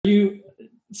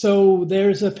So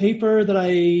there's a paper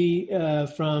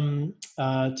that from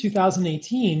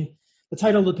 2018. The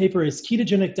title of the paper is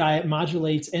 "Ketogenic Diet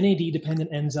Modulates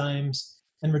NAD-Dependent Enzymes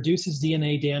and Reduces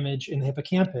DNA Damage in the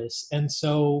Hippocampus." And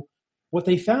so what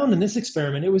they found in this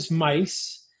experiment, it was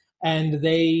mice, and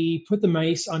they put the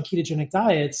mice on ketogenic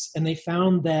diets, and they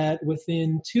found that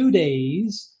within 2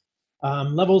 days,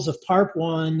 levels of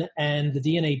PARP1 and the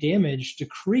DNA damage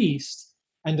decreased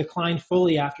and declined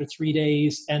fully after 3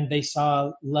 days, and they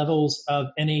saw levels of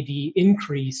NAD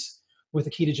increase with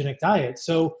a ketogenic diet.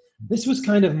 So this was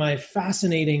kind of my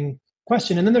fascinating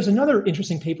question. And then there's another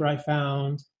interesting paper I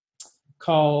found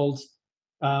called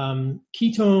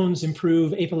Ketones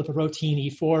Improve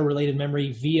Apolipoprotein E4 Related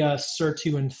Memory via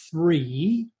SIR2 and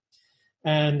 3.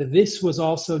 And this was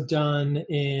also done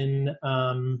in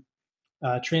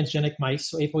transgenic mice,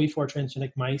 so ApoE4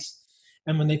 transgenic mice.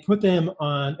 And when they put them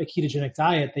on a ketogenic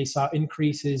diet, they saw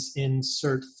increases in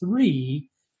SIRT3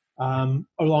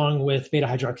 along with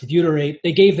beta-hydroxybutyrate.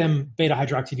 They gave them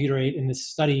beta-hydroxybutyrate in this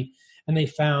study, and they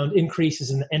found increases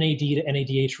in the NAD to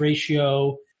NADH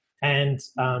ratio and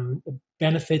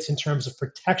benefits in terms of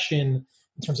protection,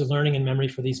 in terms of learning and memory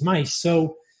for these mice.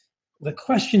 So the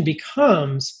question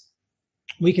becomes,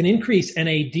 we can increase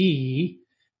NAD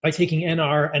by taking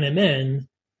NR and MN.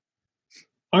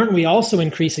 Aren't we also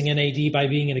increasing NAD by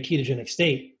being in a ketogenic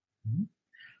state?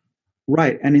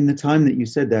 Right. And in the time that you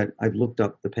said that, I've looked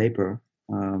up the paper.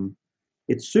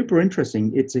 It's super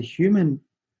interesting. It's a human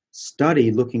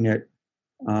study looking at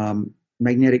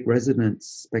magnetic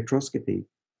resonance spectroscopy.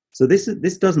 So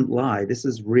this doesn't lie. This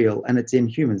is real, and it's in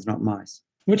humans, not mice.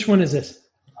 Which one is this?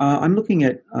 I'm looking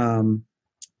at the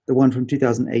one from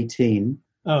 2018.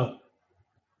 Oh.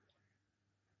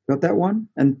 Got that one?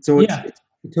 And so it's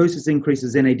ketosis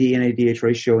increases NAD-NADH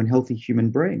ratio in healthy human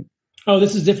brain. Oh,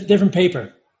 this is different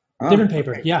paper. Different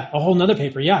paper. Okay. Yeah, a whole nother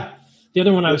paper. Yeah. The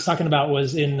other one I was talking about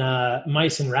was in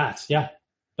mice and rats. Yeah.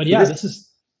 But yeah, this is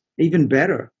even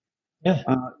better. Yeah.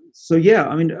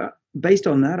 Based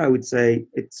on that, I would say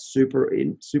it's super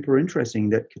interesting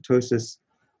that ketosis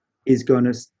is going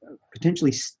to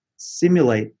potentially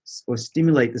stimulate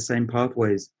the same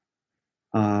pathways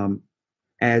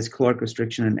as caloric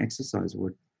restriction and exercise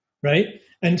would. Right.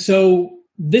 And so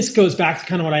this goes back to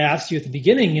kind of what I asked you at the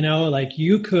beginning, like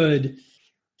you could,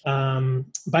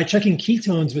 by checking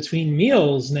ketones between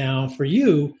meals now for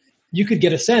you, you could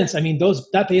get a sense. I mean,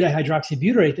 that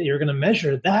beta-hydroxybutyrate that you're going to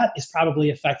measure, that is probably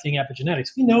affecting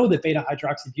epigenetics. We know that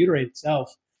beta-hydroxybutyrate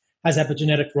itself has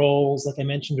epigenetic roles. Like I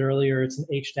mentioned earlier, it's an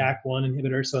HDAC1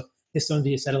 inhibitor, so histone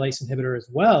deacetylase inhibitor as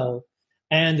well.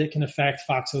 And it can affect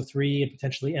FOXO3 and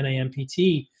potentially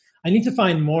NAMPT. I need to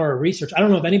find more research. I don't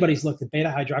know if anybody's looked at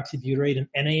beta-hydroxybutyrate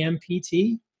and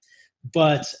NAMPT,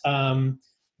 but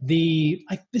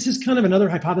this is kind of another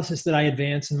hypothesis that I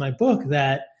advance in my book,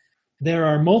 that there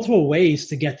are multiple ways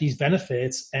to get these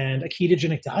benefits, and a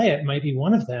ketogenic diet might be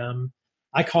one of them.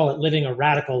 I call it living a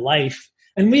radical life.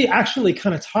 And we actually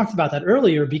kind of talked about that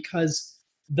earlier, because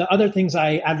the other things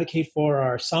I advocate for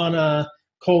are sauna,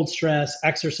 cold stress,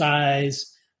 exercise,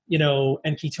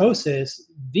 and ketosis.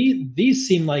 These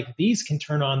seem like these can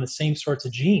turn on the same sorts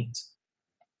of genes.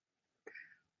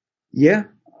 Yeah,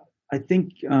 I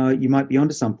think you might be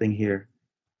onto something here.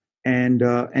 And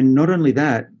not only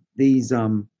that, these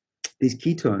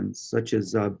ketones, such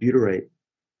as butyrate,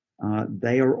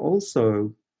 they are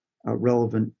also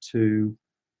relevant to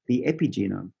the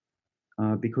epigenome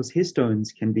because histones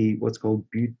can be what's called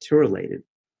butyrylated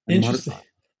and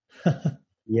modified.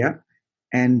 Yeah,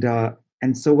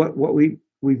 and so what we've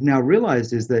now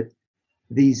realized is that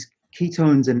these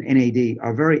ketones and NAD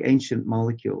are very ancient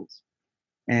molecules,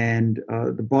 and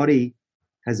the body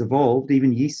has evolved,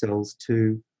 even yeast cells,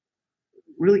 to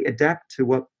really adapt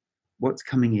to what's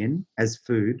coming in as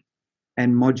food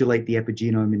and modulate the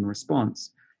epigenome in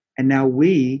response. And now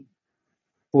we,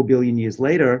 4 billion years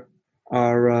later,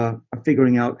 are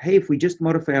figuring out, hey, if we just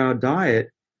modify our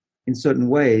diet in certain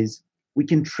ways, we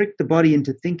can trick the body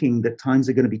into thinking that times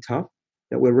are going to be tough,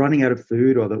 that we're running out of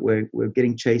food, or that we're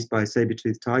getting chased by a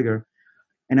saber-toothed tiger,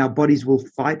 and our bodies will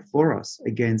fight for us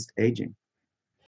against aging.